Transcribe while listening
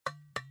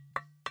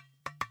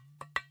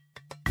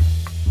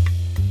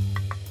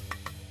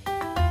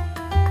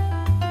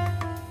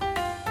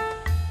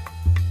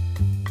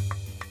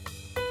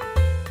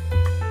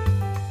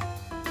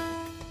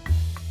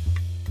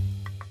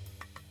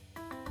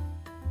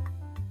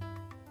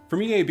From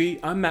EAB,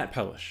 I'm Matt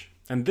Pellish,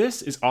 and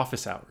this is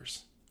Office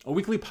Hours, a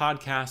weekly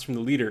podcast from the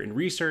leader in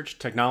research,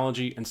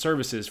 technology, and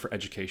services for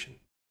education.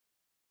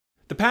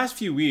 The past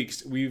few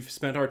weeks, we've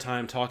spent our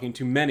time talking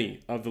to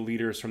many of the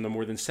leaders from the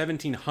more than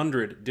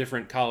 1,700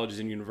 different colleges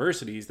and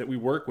universities that we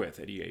work with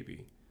at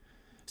EAB.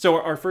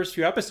 So our first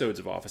few episodes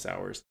of Office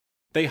Hours,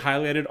 they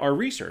highlighted our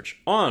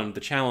research on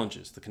the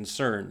challenges, the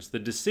concerns, the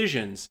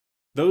decisions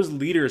those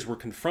leaders were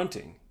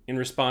confronting in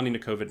responding to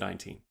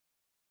COVID-19.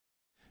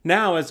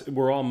 Now, as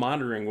we're all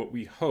monitoring what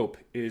we hope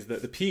is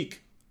that the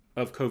peak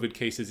of COVID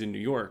cases in New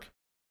York,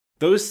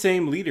 those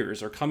same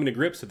leaders are coming to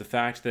grips with the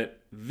fact that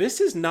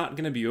this is not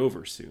going to be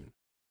over soon.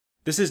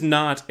 This is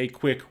not a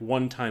quick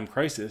one-time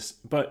crisis,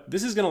 but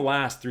this is going to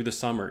last through the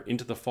summer,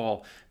 into the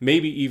fall,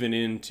 maybe even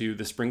into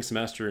the spring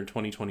semester in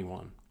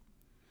 2021.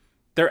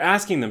 They're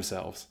asking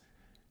themselves,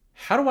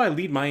 how do I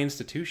lead my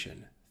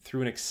institution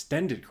through an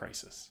extended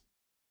crisis?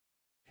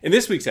 In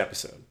this week's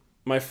episode,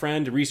 my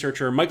friend,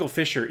 researcher Michael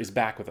Fisher is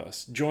back with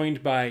us,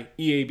 joined by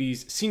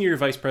EAB's Senior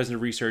Vice President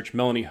of Research,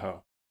 Melanie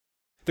Ho.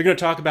 They're going to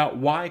talk about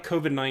why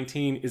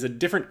COVID-19 is a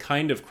different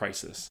kind of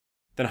crisis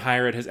than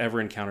higher ed has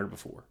ever encountered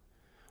before,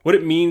 what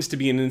it means to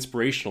be an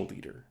inspirational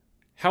leader,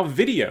 how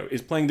video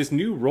is playing this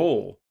new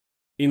role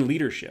in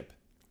leadership,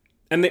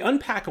 and they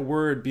unpack a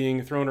word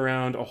being thrown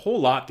around a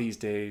whole lot these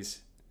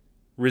days,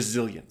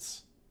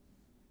 resilience.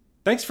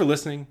 Thanks for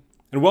listening,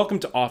 and welcome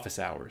to Office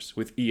Hours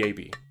with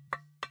EAB.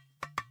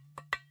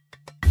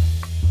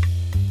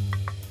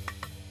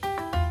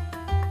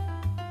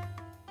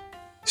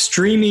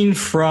 Streaming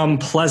from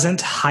pleasant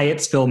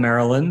Hyattsville,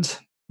 Maryland,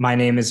 my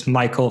name is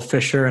Michael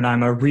Fisher, and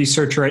I'm a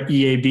researcher at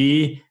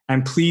EAB.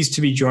 I'm pleased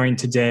to be joined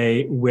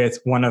today with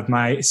one of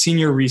my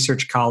senior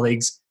research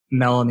colleagues,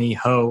 Melanie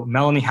Ho.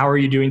 Melanie, how are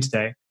you doing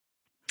today?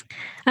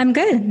 I'm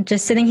good.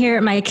 Just sitting here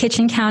at my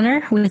kitchen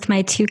counter with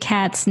my two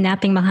cats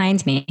napping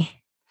behind me.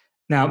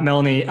 Now,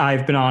 Melanie,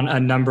 I've been on a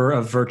number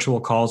of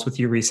virtual calls with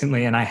you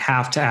recently, and I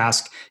have to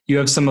ask, you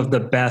have some of the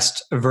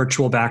best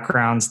virtual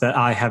backgrounds that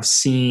I have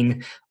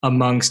seen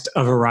amongst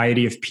a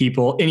variety of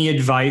people. Any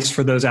advice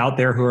for those out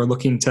there who are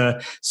looking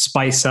to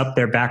spice up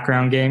their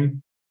background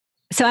game?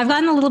 So I've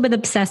gotten a little bit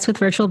obsessed with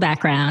virtual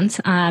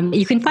backgrounds.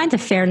 You can find a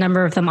fair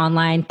number of them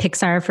online.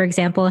 Pixar, for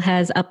example,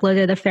 has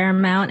uploaded a fair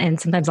amount, and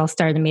sometimes I'll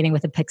start a meeting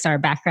with a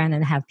Pixar background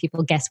and have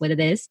people guess what it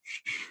is.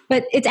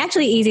 But it's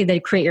actually easy to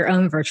create your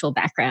own virtual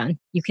background.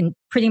 You can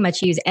pretty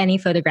much use any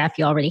photograph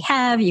you already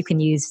have. You can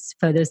use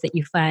photos that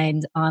you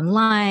find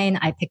online.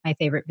 I pick my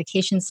favorite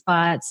vacation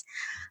spots,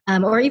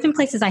 or even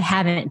places I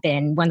haven't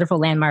been, wonderful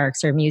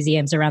landmarks or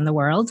museums around the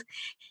world.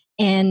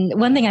 And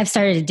one thing I've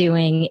started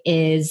doing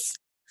is,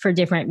 for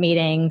different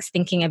meetings,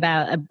 thinking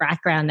about a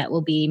background that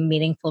will be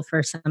meaningful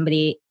for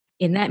somebody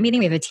in that meeting.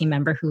 We have a team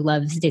member who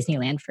loves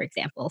Disneyland, for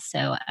example.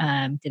 So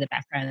did a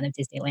background of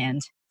Disneyland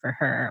for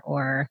her,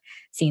 or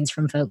scenes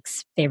from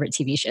folks' favorite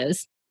TV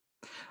shows.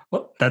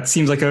 Well, that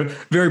seems like a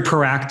very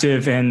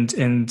proactive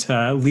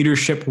and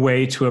leadership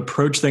way to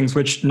approach things,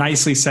 which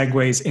nicely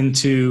segues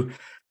into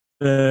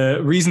the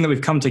reason that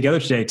we've come together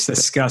today to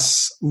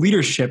discuss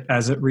leadership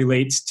as it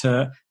relates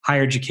to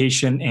higher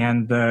education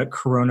and the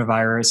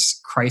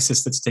coronavirus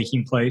crisis that's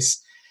taking place.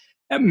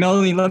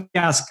 Melanie, let me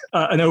ask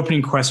an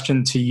opening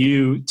question to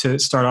you to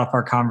start off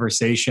our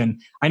conversation.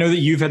 I know that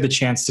you've had the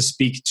chance to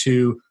speak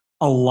to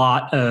a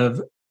lot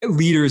of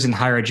leaders in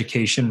higher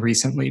education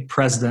recently,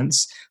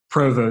 presidents,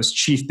 provosts,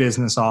 chief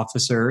business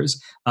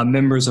officers,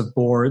 members of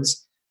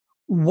boards.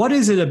 What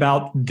is it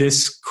about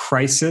this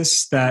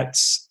crisis that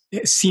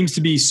seems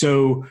to be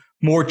so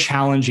more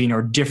challenging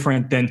or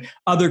different than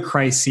other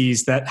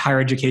crises that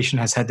higher education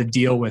has had to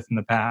deal with in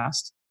the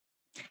past?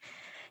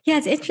 Yeah,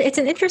 it's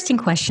an interesting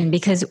question,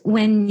 because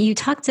when you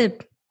talk to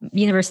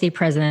university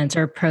presidents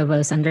or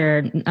provosts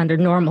under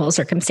normal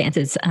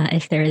circumstances,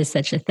 if there is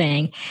such a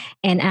thing,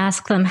 and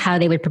ask them how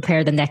they would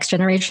prepare the next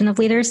generation of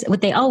leaders,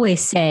 what they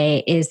always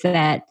say is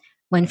that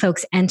when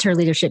folks enter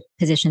leadership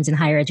positions in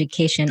higher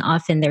education,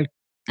 often they're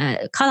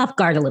caught off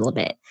guard a little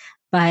bit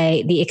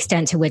by the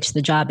extent to which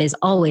the job is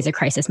always a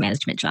crisis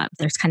management job.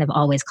 There's kind of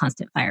always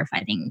constant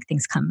firefighting,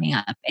 things coming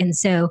up. And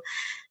so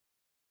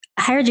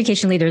higher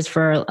education leaders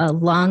for a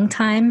long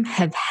time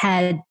have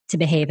had to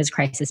behave as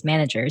crisis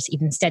managers,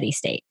 even steady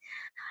state.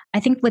 I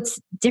think what's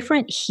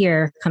different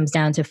here comes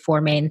down to four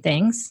main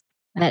things.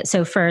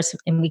 So first,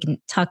 and we can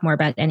talk more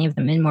about any of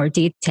them in more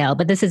detail,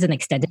 but this is an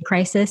extended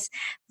crisis.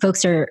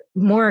 Folks are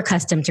more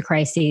accustomed to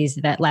crises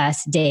that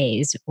last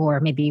days or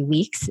maybe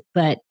weeks,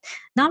 but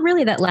not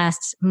really that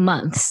last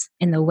months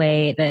in the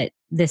way that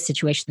this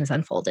situation is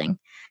unfolding.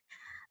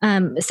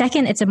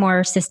 Second, it's a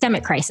more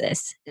systemic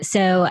crisis.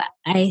 So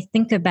I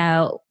think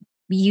about,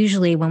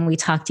 usually when we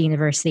talk to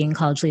university and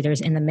college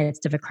leaders in the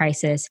midst of a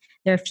crisis,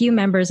 there are a few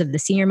members of the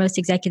senior most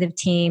executive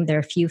team. There are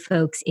a few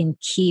folks in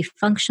key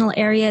functional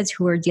areas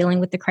who are dealing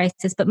with the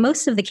crisis, but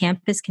most of the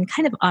campus can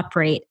kind of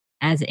operate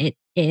as it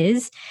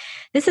is.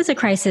 This is a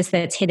crisis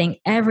that's hitting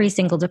every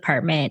single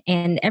department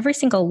and every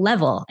single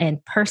level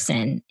and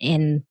person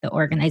in the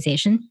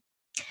organization.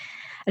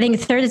 I think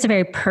third is a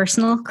very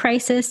personal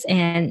crisis,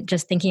 and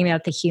just thinking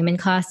about the human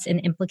costs and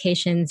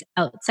implications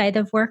outside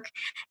of work.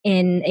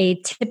 In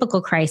a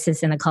typical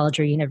crisis in a college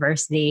or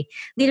university,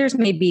 leaders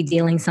may be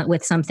dealing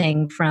with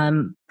something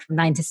from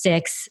 9 to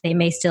 6. They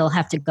may still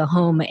have to go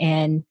home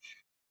and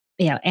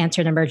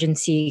answer an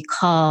emergency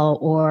call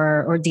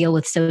or deal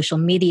with social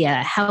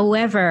media.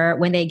 However,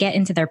 when they get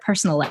into their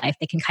personal life,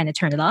 they can kind of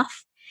turn it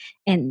off.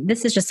 And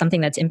this is just something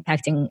that's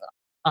impacting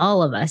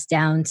all of us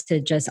down to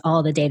just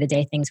all the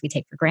day-to-day things we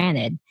take for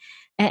granted.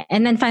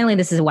 And then finally,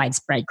 this is a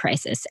widespread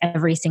crisis.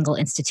 Every single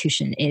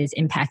institution is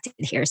impacted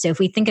here. So if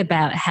we think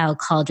about how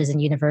colleges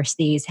and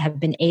universities have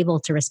been able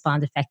to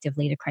respond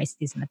effectively to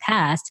crises in the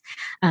past,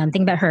 think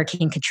about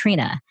Hurricane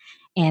Katrina.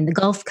 And the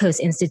Gulf Coast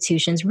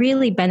institutions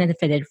really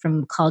benefited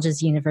from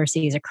colleges and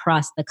universities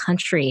across the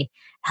country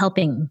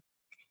helping.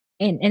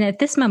 And at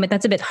this moment,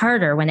 that's a bit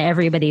harder when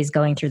everybody's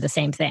going through the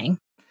same thing.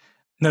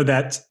 No,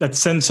 that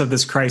sense of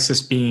this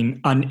crisis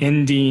being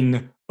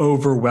unending,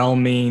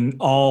 overwhelming,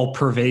 all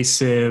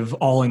pervasive,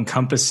 all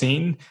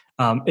encompassing,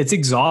 it's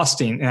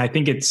exhausting. And I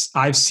think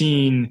I've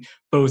seen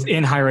both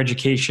in higher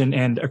education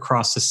and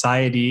across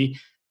society,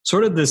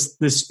 sort of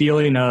this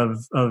feeling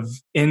of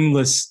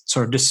endless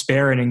sort of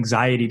despair and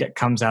anxiety that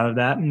comes out of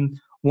that. And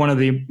one of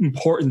the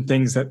important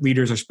things that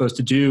leaders are supposed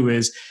to do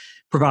is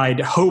provide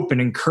hope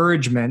and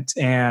encouragement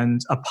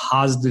and a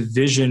positive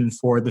vision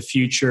for the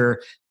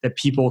future that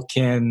people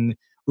can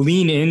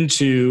lean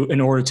into in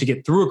order to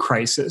get through a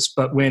crisis.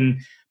 But when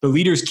the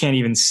leaders can't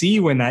even see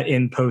when that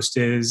end post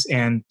is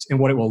and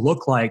what it will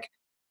look like,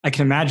 I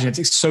can imagine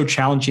it's so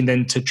challenging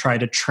then to try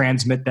to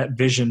transmit that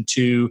vision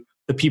to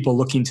the people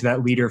looking to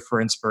that leader for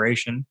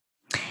inspiration.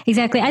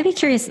 Exactly. I'd be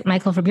curious,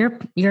 Michael, from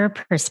your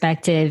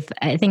perspective,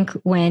 I think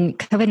when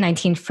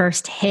COVID-19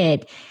 first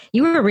hit,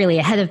 you were really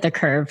ahead of the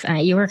curve.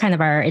 You were kind of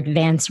our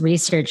advanced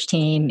research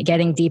team,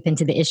 getting deep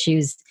into the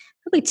issues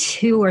probably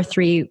 2 or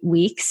 3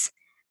 weeks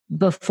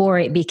before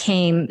it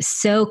became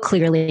so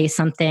clearly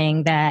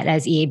something that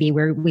as EAB,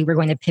 we were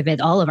going to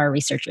pivot all of our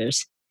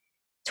researchers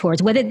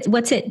towards.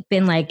 What's it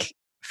been like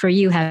for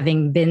you,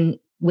 having been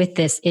with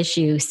this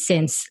issue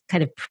since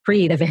kind of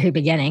pre the very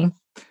beginning?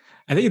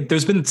 I think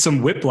there's been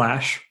some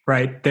whiplash,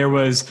 right? There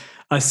was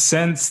a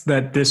sense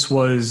that this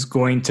was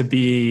going to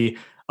be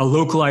a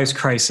localized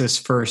crisis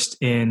first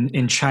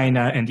in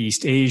China and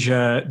East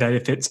Asia, that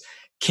if it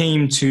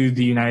came to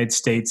the United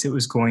States, it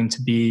was going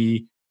to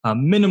be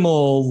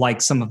minimal,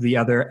 like some of the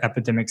other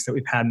epidemics that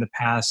we've had in the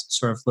past,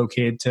 sort of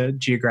located to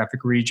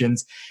geographic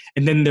regions.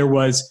 And then there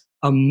was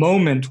a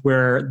moment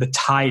where the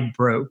tide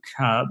broke.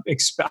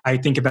 I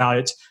think about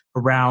it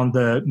around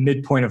the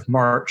midpoint of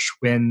March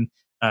when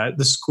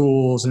the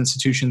schools and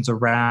institutions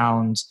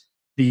around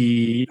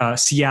the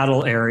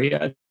Seattle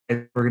area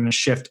were going to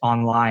shift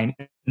online.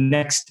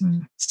 Next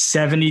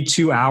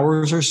 72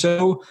 hours or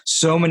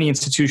so many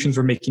institutions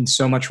were making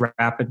so many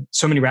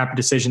rapid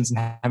decisions and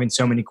having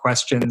so many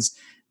questions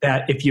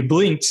that if you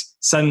blinked,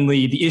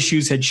 suddenly the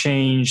issues had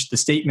changed, the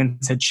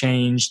statements had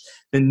changed,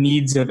 the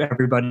needs of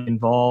everybody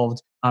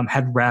involved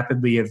had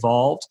rapidly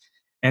evolved.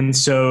 And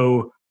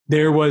so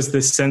there was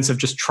this sense of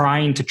just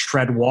trying to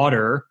tread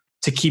water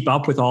to keep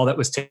up with all that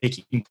was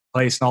taking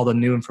place and all the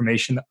new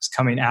information that was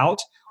coming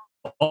out,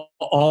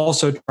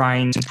 also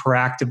trying to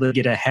proactively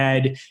get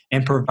ahead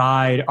and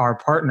provide our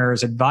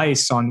partners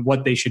advice on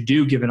what they should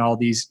do given all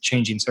these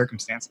changing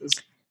circumstances.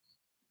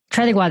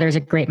 Treading water is a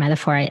great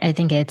metaphor. I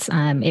think it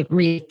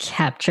really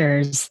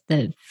captures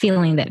the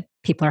feeling that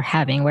people are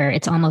having, where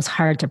it's almost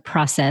hard to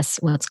process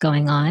what's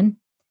going on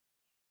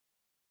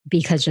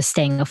because just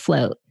staying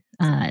afloat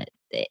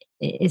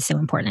is so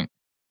important.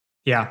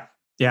 Yeah.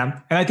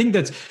 And I think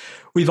that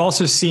we've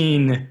also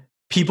seen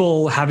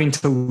people having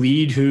to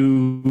lead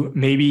who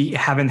maybe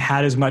haven't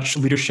had as much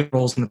leadership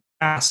roles in the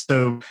past.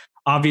 So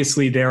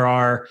obviously there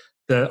are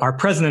our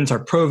presidents, our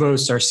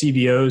provosts, our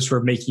CBOs who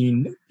are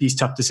making these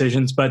tough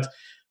decisions, but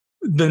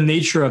the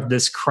nature of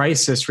this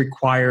crisis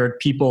required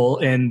people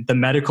in the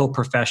medical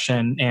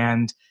profession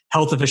and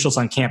health officials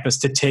on campus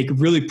to take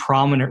really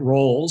prominent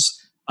roles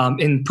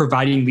in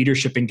providing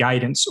leadership and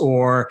guidance,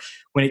 or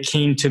when it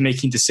came to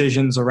making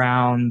decisions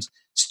around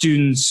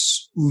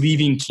students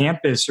leaving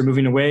campus or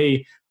moving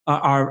away,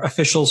 our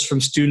officials from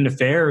student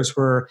affairs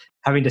were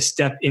having to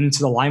step into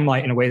the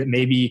limelight in a way that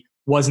maybe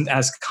wasn't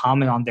as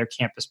common on their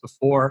campus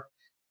before.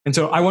 And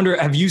so I wonder,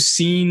 have you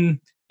seen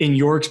in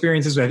your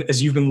experiences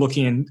as you've been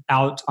looking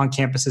out on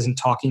campuses and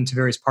talking to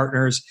various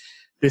partners,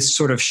 this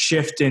sort of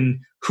shift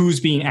in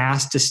who's being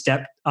asked to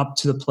step up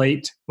to the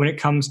plate when it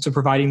comes to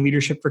providing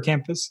leadership for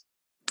campus?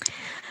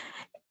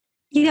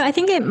 I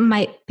think it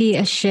might be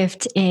a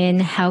shift in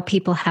how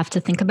people have to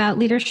think about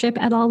leadership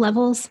at all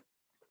levels.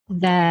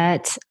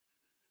 That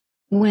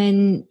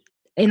when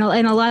in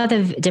a lot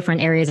of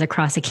different areas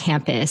across a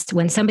campus,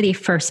 when somebody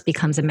first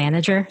becomes a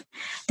manager,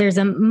 there's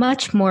a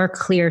much more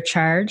clear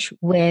charge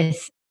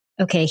with,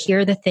 okay, here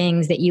are the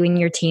things that you and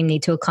your team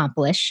need to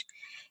accomplish.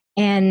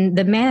 And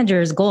the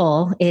manager's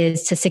goal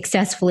is to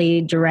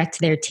successfully direct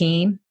their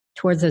team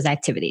towards those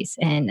activities,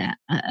 and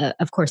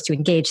of course to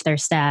engage their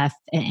staff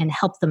and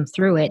help them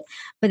through it.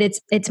 But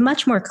it's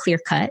much more clear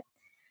cut.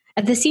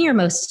 At the senior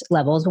most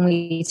levels, when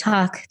we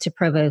talk to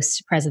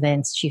provosts,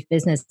 presidents, chief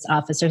business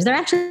officers, they're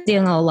actually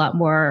dealing a lot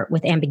more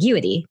with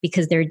ambiguity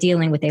because they're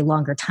dealing with a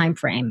longer time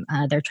frame.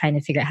 They're trying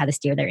to figure out how to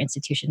steer their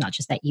institution, not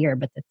just that year,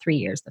 but the 3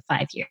 years, the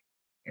 5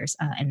 years,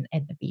 and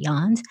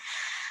beyond.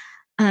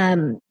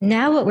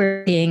 Now what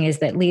we're seeing is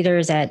that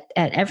leaders at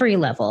every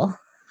level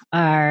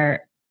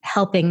are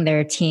helping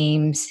their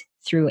teams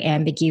through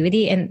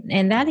ambiguity,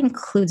 and that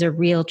includes a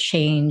real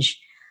change,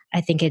 I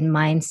think, in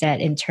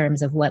mindset in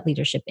terms of what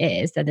leadership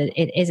is, that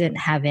it isn't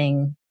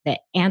having the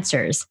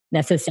answers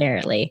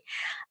necessarily,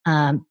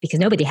 because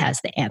nobody has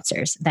the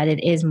answers, that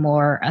it is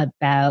more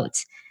about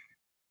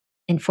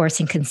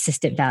enforcing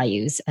consistent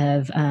values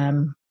of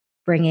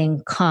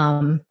bringing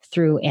calm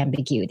through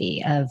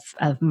ambiguity,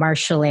 of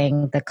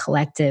marshaling the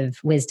collective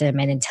wisdom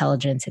and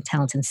intelligence and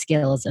talent and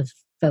skills of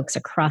folks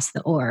across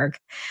the org.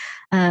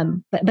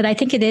 But I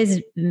think it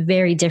is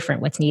very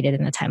different what's needed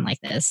in a time like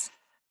this.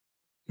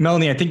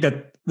 Melanie, I think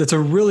that's a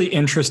really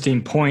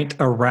interesting point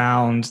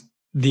around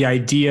the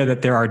idea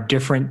that there are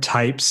different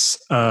types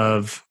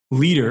of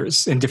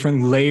leaders and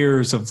different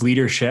layers of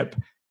leadership.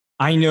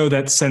 I know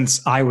that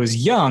since I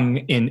was young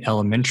in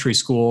elementary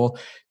school,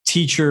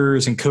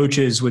 teachers and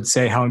coaches would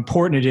say how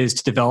important it is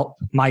to develop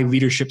my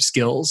leadership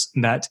skills,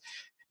 and that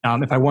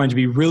if I wanted to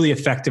be really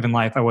effective in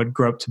life, I would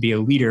grow up to be a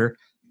leader.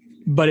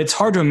 But it's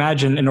hard to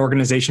imagine an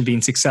organization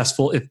being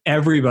successful if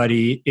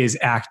everybody is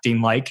acting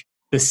like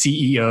the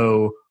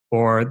CEO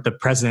or the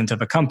president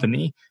of a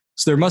company.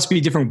 So there must be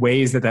different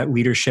ways that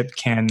leadership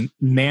can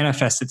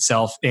manifest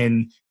itself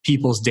in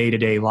people's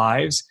day-to-day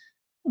lives.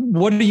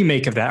 What do you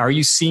make of that? Are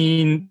you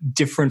seeing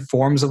different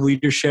forms of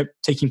leadership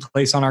taking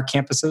place on our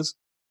campuses?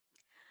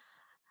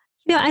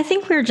 I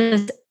think we're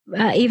just,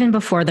 even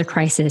before the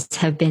crisis,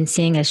 have been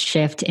seeing a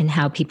shift in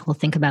how people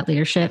think about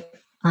leadership.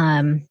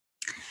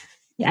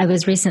 I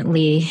was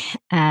recently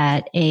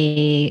at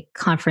a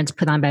conference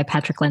put on by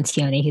Patrick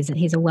Lencioni.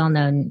 He's a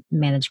well-known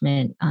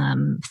management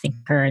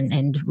thinker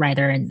and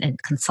writer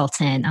and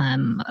consultant.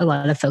 A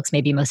lot of folks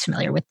may be most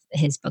familiar with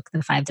his book,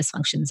 The 5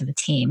 Dysfunctions of a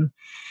Team.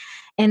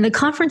 And the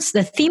conference,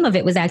 the theme of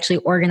it was actually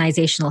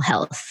organizational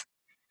health.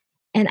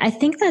 And I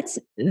think that's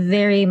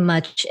very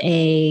much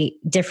a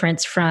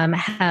difference from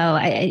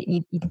how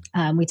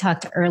we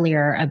talked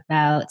earlier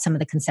about some of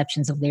the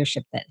conceptions of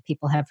leadership that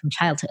people have from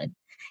childhood.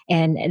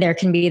 And there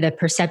can be the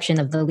perception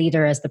of the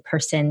leader as the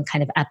person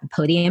kind of at the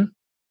podium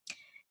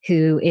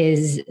who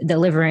is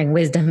delivering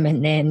wisdom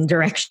and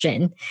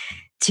direction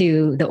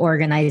to the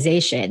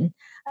organization.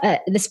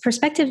 This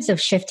perspectives of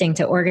shifting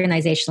to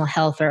organizational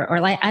health, or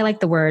I like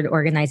the word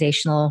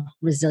organizational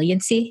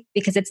resiliency,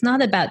 because it's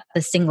not about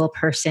the single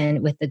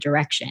person with the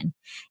direction.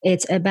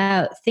 It's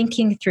about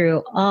thinking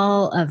through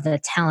all of the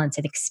talent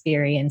and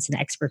experience and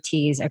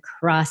expertise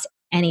across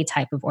any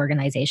type of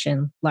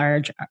organization,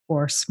 large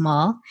or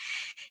small.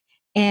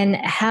 And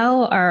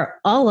how are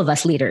all of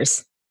us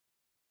leaders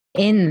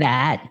in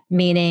that,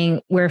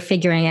 meaning we're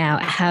figuring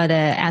out how to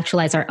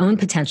actualize our own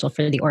potential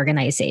for the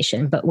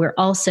organization, but we're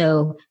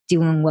also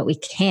doing what we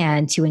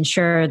can to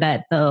ensure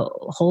that the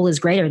whole is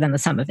greater than the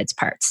sum of its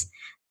parts,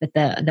 that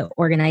the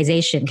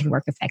organization can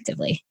work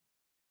effectively.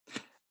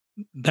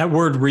 That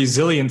word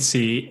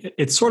resiliency,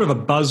 it's sort of a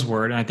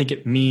buzzword, and I think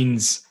it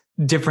means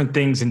different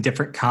things in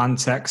different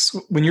contexts.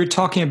 When you're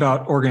talking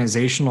about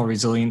organizational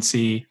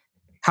resiliency,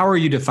 how are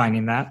you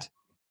defining that?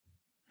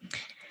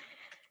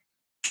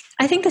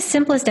 I think the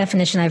simplest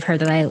definition I've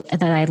heard that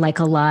I like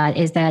a lot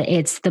is that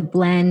it's the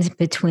blend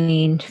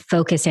between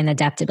focus and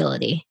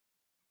adaptability.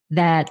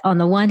 That on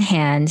the one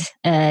hand,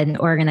 an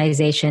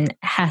organization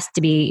has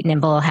to be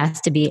nimble,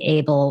 has to be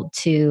able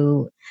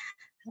to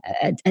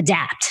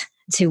adapt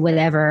to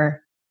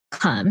whatever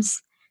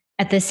comes.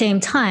 At the same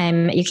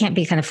time, you can't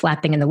be kind of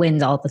flapping in the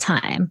wind all the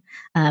time.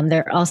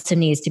 There also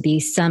needs to be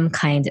some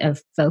kind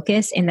of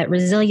focus, and that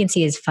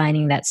resiliency is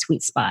finding that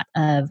sweet spot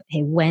of,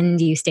 hey, when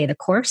do you stay the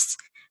course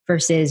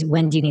versus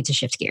when do you need to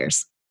shift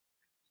gears?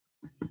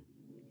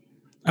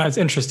 It's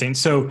interesting.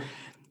 So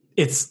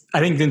I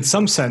think in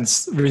some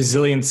sense,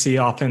 resiliency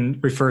often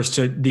refers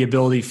to the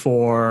ability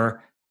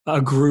for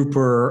a group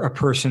or a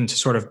person to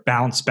sort of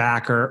bounce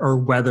back or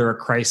weather a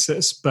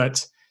crisis.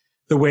 But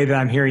the way that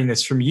I'm hearing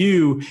this from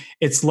you,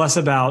 it's less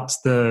about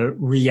the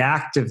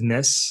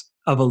reactiveness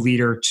of a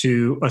leader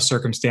to a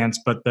circumstance,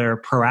 but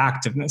their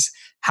proactiveness,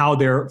 how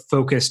they're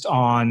focused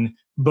on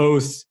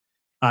both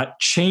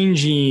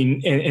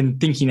changing and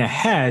thinking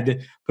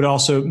ahead, but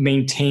also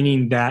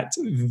maintaining that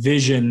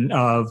vision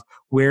of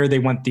where they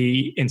want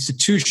the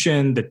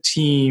institution, the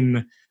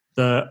team,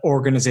 the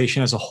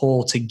organization as a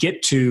whole to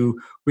get to,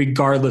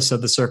 regardless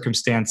of the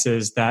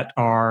circumstances that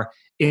are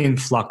in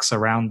flux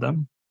around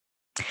them.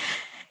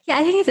 Yeah,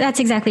 I think that's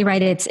exactly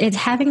right. It's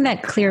having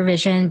that clear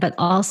vision, but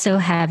also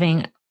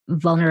having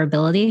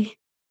vulnerability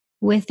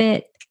with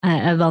it.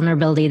 A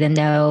vulnerability to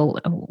know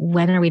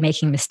when are we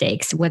making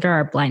mistakes, what are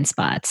our blind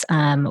spots.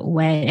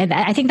 And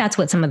I think that's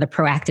what some of the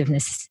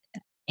proactiveness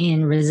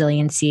in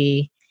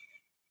resiliency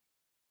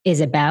is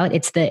about.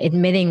 It's the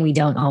admitting we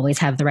don't always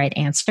have the right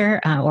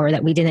answer, or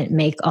that we didn't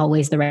make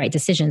always the right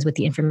decisions with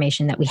the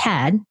information that we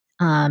had.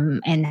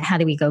 And how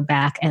do we go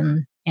back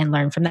and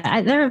learn from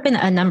that? There have been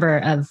a number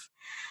of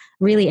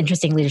really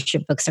interesting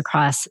leadership books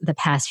across the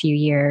past few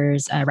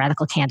years.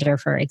 Radical Candor,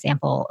 for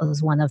example,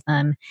 was one of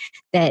them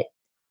that,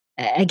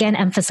 again,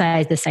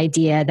 emphasize this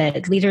idea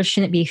that leaders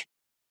shouldn't be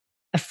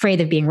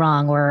afraid of being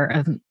wrong,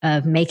 or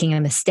of making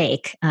a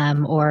mistake,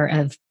 or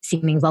of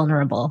seeming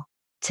vulnerable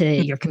to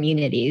your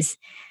communities.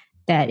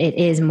 That it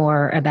is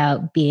more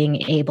about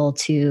being able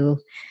to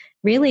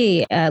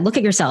really look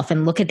at yourself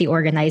and look at the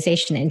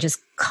organization and just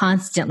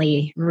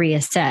constantly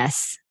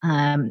reassess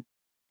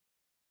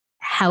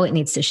how it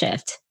needs to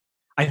shift.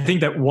 I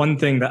think that one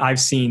thing that I've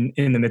seen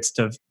in the midst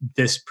of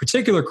this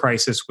particular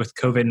crisis with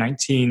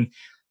COVID-19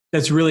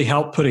 that's really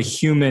helped put a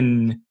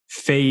human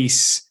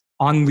face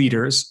on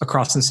leaders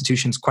across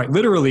institutions, quite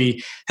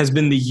literally, has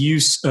been the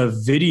use of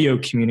video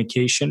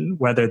communication,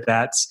 whether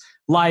that's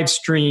live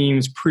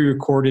streams,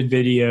 pre-recorded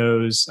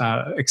videos,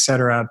 et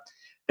cetera,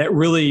 that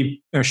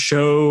really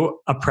show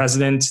a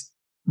president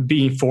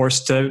being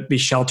forced to be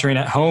sheltering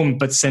at home,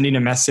 but sending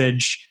a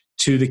message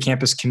to the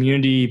campus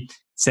community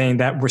saying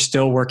that we're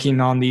still working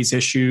on these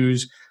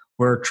issues.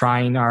 We're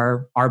trying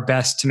our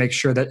best to make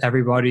sure that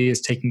everybody is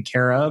taken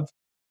care of.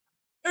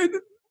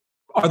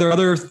 Are there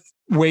other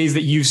ways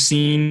that you've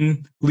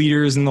seen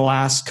leaders in the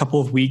last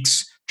couple of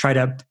weeks try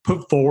to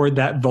put forward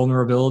that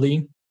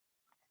vulnerability?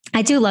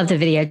 I do love the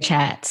video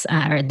chats,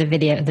 or the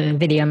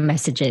video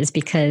messages,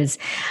 because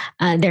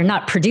they're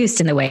not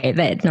produced in the way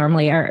that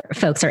normally our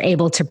folks are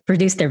able to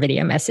produce their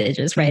video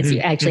messages, right? Mm-hmm. So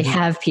you actually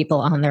have people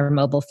on their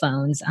mobile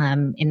phones,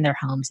 in their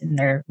homes, in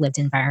their lived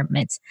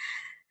environments.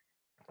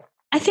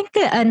 I think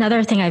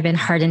another thing I've been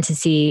heartened to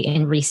see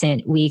in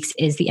recent weeks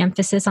is the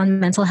emphasis on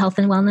mental health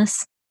and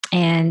wellness.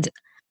 And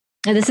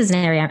this is an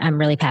area I'm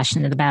really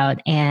passionate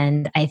about.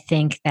 And I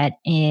think that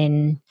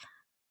in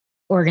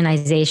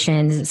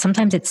organizations,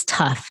 sometimes it's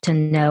tough to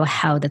know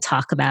how to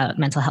talk about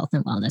mental health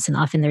and wellness. And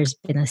often there's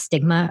been a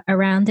stigma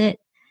around it.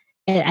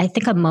 And I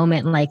think a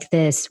moment like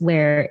this,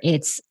 where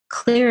it's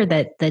clear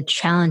that the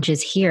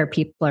challenges here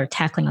people are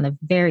tackling on a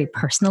very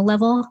personal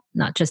level,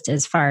 not just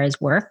as far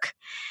as work,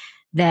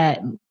 that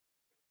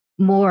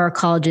more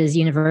colleges,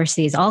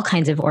 universities, all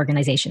kinds of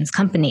organizations,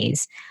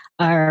 companies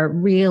are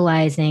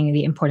realizing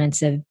the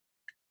importance of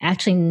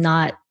actually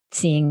not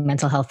seeing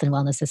mental health and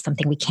wellness as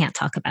something we can't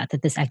talk about,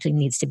 that this actually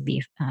needs to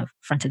be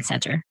front and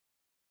center.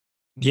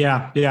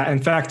 Yeah. In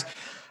fact,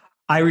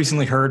 I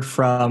recently heard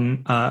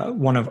from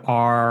one of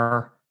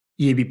our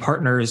EAB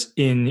partners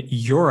in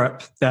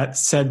Europe that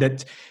said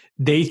that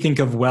they think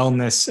of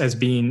wellness as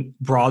being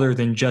broader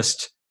than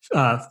just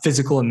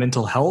physical and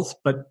mental health,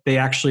 but they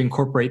actually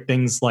incorporate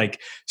things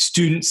like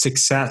student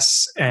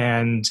success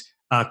and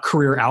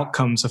career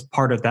outcomes of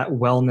part of that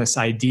wellness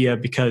idea,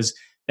 because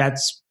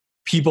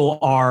people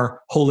are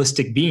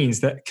holistic beings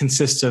that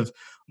consist of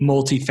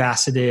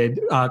multifaceted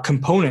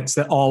components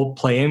that all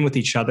play in with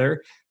each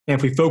other. And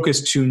if we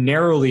focus too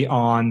narrowly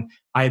on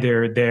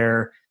either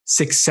their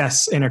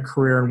success in a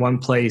career in one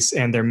place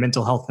and their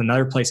mental health in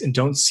another place, and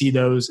don't see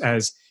those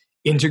as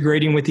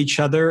integrating with each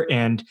other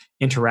and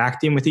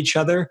interacting with each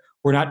other,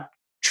 we're not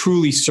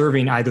truly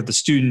serving either the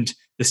student,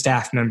 the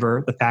staff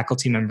member, the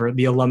faculty member,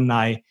 the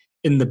alumni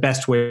in the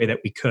best way that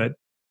we could.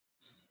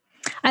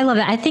 I love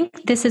it. I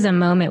think this is a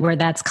moment where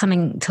that's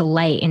coming to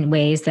light in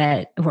ways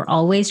that were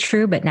always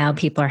true, but now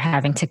people are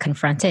having to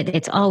confront it.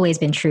 It's always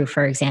been true,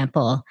 for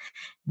example,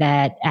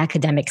 that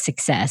academic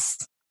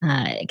success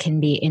can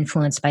be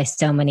influenced by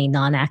so many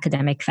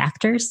non-academic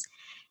factors.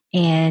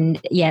 And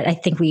yet I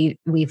think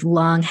we've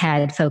long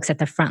had folks at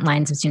the front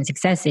lines of student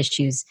success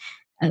issues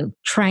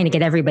trying to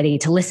get everybody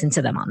to listen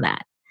to them on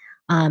that.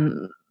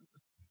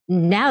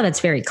 Now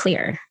that's very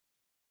clear.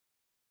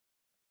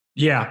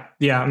 Yeah.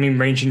 I mean,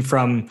 ranging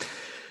from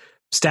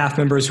staff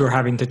members who are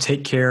having to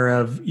take care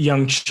of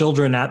young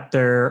children at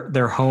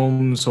their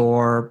homes,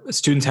 or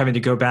students having to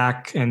go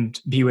back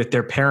and be with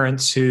their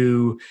parents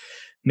who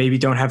maybe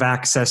don't have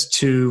access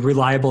to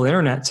reliable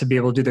internet to be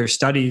able to do their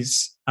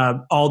studies.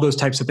 All those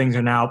types of things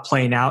are now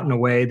playing out in a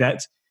way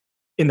that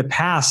in the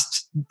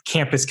past,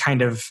 campus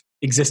kind of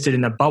existed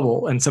in a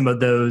bubble, and some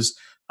of those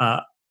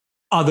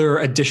other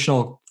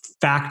additional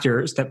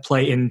factors that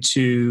play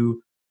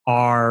into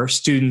our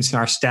students and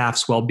our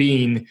staff's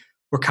well-being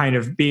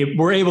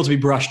we're able to be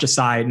brushed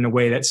aside in a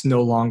way that's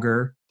no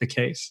longer the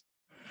case.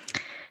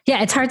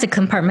 Yeah, it's hard to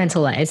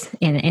compartmentalize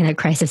in a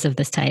crisis of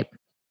this type.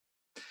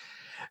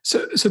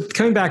 So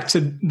coming back to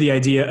the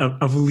idea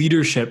of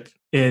leadership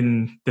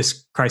in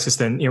this crisis,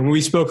 then, we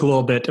spoke a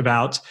little bit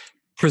about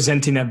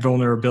presenting that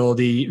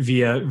vulnerability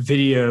via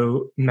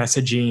video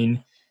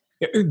messaging.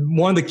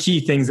 One of the key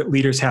things that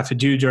leaders have to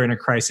do during a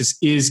crisis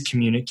is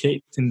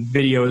communicate. And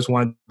video is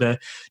one of the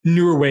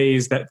newer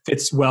ways that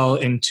fits well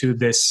into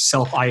this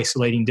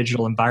self-isolating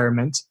digital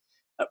environment.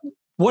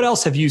 What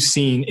else have you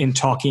seen in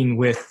talking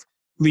with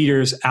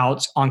leaders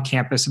out on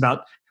campus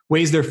about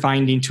ways they're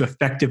finding to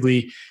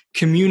effectively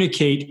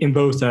communicate in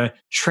both a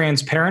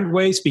transparent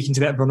way, speaking to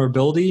that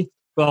vulnerability,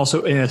 but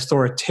also in an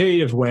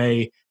authoritative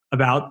way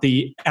about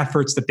the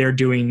efforts that they're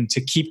doing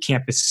to keep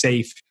campus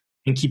safe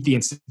and keep the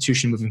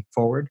institution moving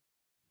forward?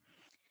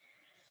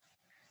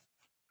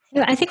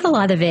 I think a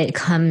lot of it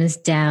comes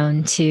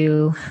down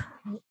to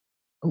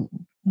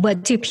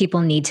what do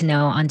people need to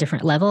know on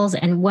different levels.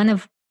 And one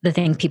of the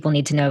things people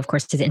need to know, of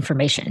course, is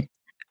information.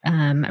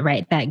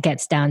 Right, that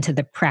gets down to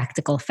the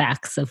practical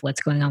facts of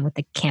what's going on with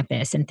the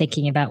campus and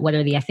thinking about what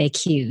are the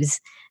FAQs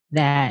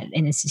that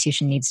an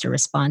institution needs to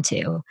respond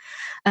to.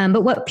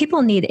 But what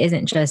people need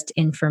isn't just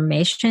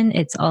information,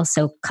 it's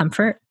also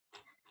comfort.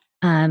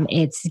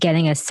 It's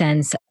getting a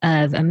sense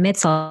of,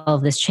 amidst all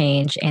of this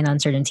change and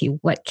uncertainty,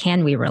 what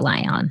can we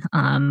rely on?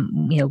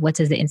 What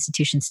does the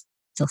institution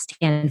still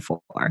stand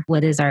for?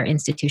 What is our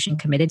institution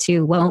committed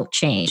to? Won't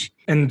change.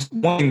 And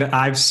one thing that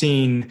I've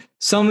seen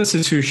some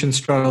institutions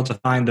struggle to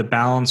find the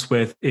balance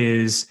with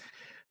is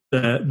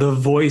the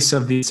voice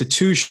of the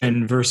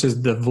institution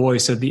versus the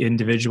voice of the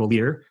individual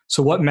leader.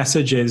 So what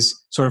messages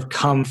sort of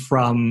come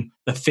from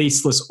the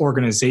faceless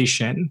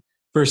organization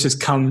versus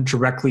come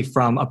directly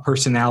from a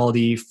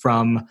personality,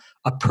 from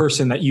a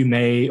person that you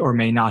may or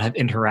may not have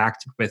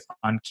interacted with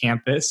on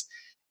campus.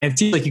 And it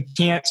seems like you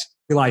can't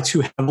rely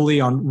too heavily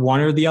on one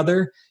or the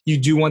other. You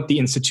do want the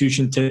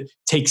institution to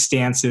take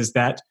stances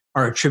that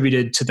are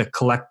attributed to the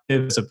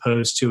collective as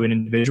opposed to an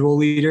individual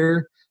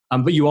leader.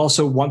 But you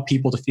also want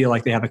people to feel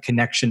like they have a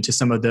connection to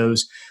some of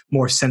those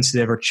more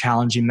sensitive or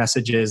challenging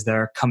messages that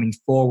are coming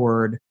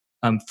forward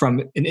from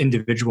an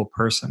individual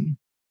person.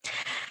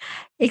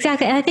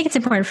 Exactly. And I think it's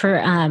important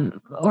for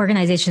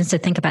organizations to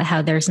think about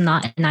how there's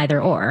not an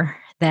either or,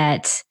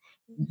 that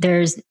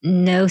there's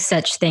no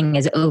such thing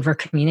as over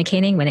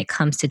communicating when it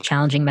comes to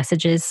challenging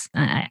messages.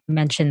 I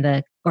mentioned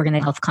the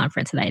Organized Health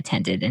Conference that I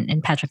attended,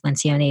 and Patrick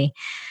Lencioni.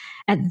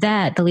 At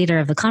that, the leader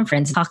of the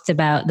conference talked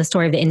about the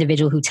story of the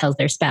individual who tells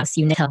their spouse,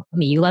 "You tell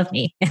me you love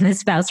me." And the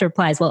spouse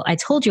replies, "Well, I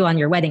told you on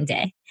your wedding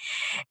day."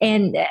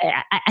 And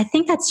I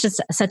think that's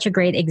just such a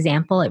great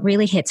example. It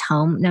really hits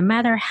home. No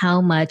matter how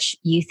much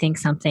you think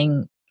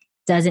something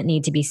doesn't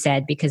need to be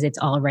said because it's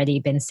already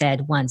been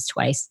said once,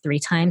 twice, 3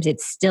 times, it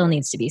still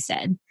needs to be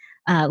said.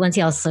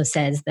 Lindsay also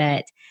says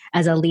that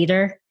as a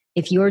leader,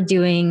 if you're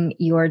doing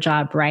your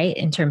job right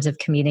in terms of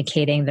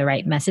communicating the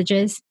right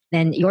messages,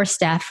 then your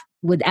staff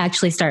would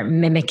actually start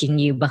mimicking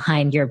you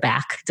behind your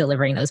back,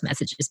 delivering those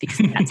messages, because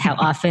that's how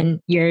often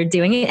you're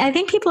doing it. I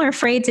think people are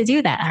afraid to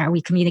do that. Are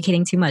we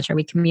communicating too much? Are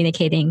we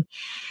communicating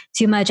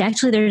too much?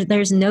 Actually,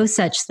 there's no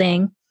such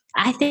thing.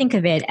 I think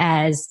of it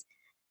as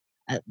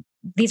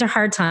these are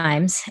hard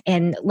times.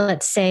 And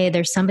let's say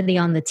there's somebody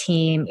on the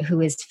team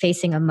who is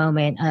facing a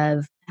moment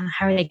of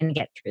how are they going to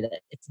get through that?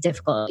 It's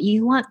difficult.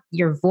 You want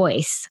your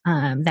voice,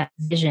 that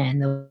vision,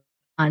 the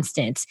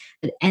constant,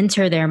 to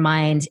enter their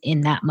mind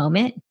in that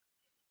moment.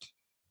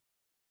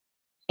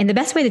 And the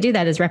best way to do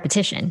that is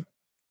repetition.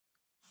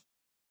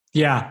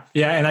 Yeah.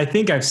 And I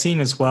think I've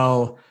seen as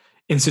well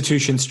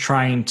institutions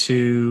trying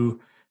to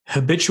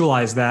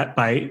habitualize that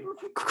by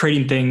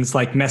creating things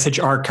like message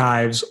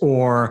archives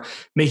or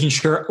making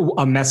sure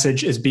a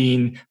message is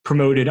being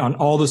promoted on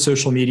all the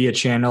social media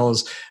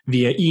channels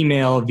via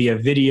email, via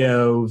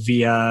video,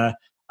 via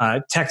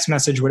text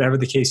message, whatever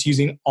the case,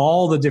 using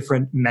all the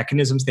different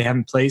mechanisms they have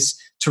in place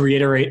to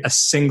reiterate a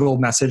single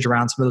message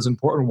around some of those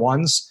important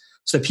ones,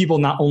 so that people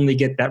not only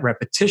get that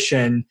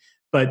repetition,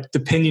 but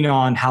depending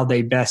on how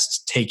they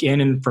best take in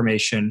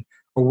information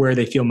or where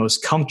they feel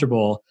most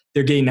comfortable,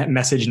 they're getting that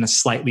message in a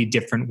slightly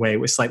different way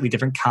with slightly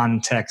different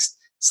context,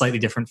 slightly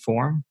different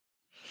form.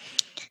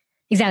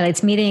 Exactly.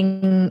 It's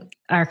meeting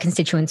our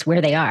constituents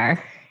where they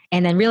are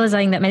and then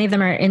realizing that many of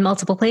them are in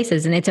multiple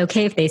places, and it's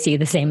okay if they see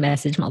the same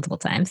message multiple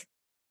times.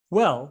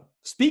 Well,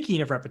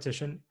 speaking of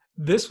repetition,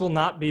 this will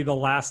not be the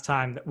last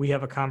time that we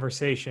have a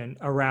conversation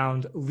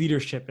around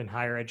leadership in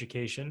higher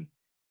education.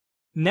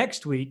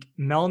 Next week,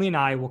 Melanie and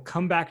I will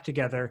come back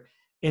together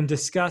and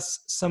discuss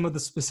some of the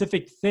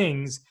specific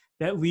things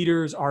that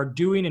leaders are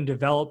doing and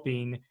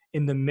developing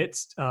in the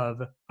midst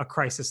of a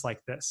crisis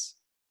like this.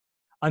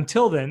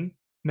 Until then,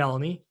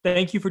 Melanie,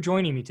 thank you for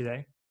joining me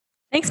today.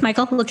 Thanks,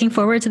 Michael. Looking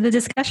forward to the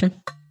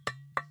discussion.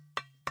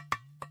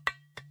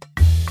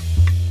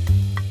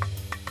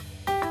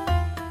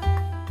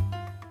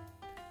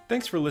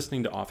 Thanks for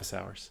listening to Office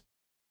Hours.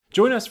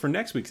 Join us for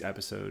next week's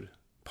episode,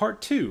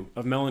 part 2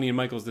 of Melanie and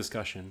Michael's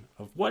discussion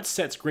of what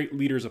sets great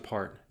leaders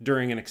apart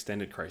during an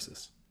extended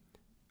crisis.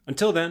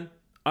 Until then,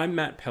 I'm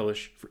Matt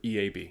Pellish for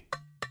EAB.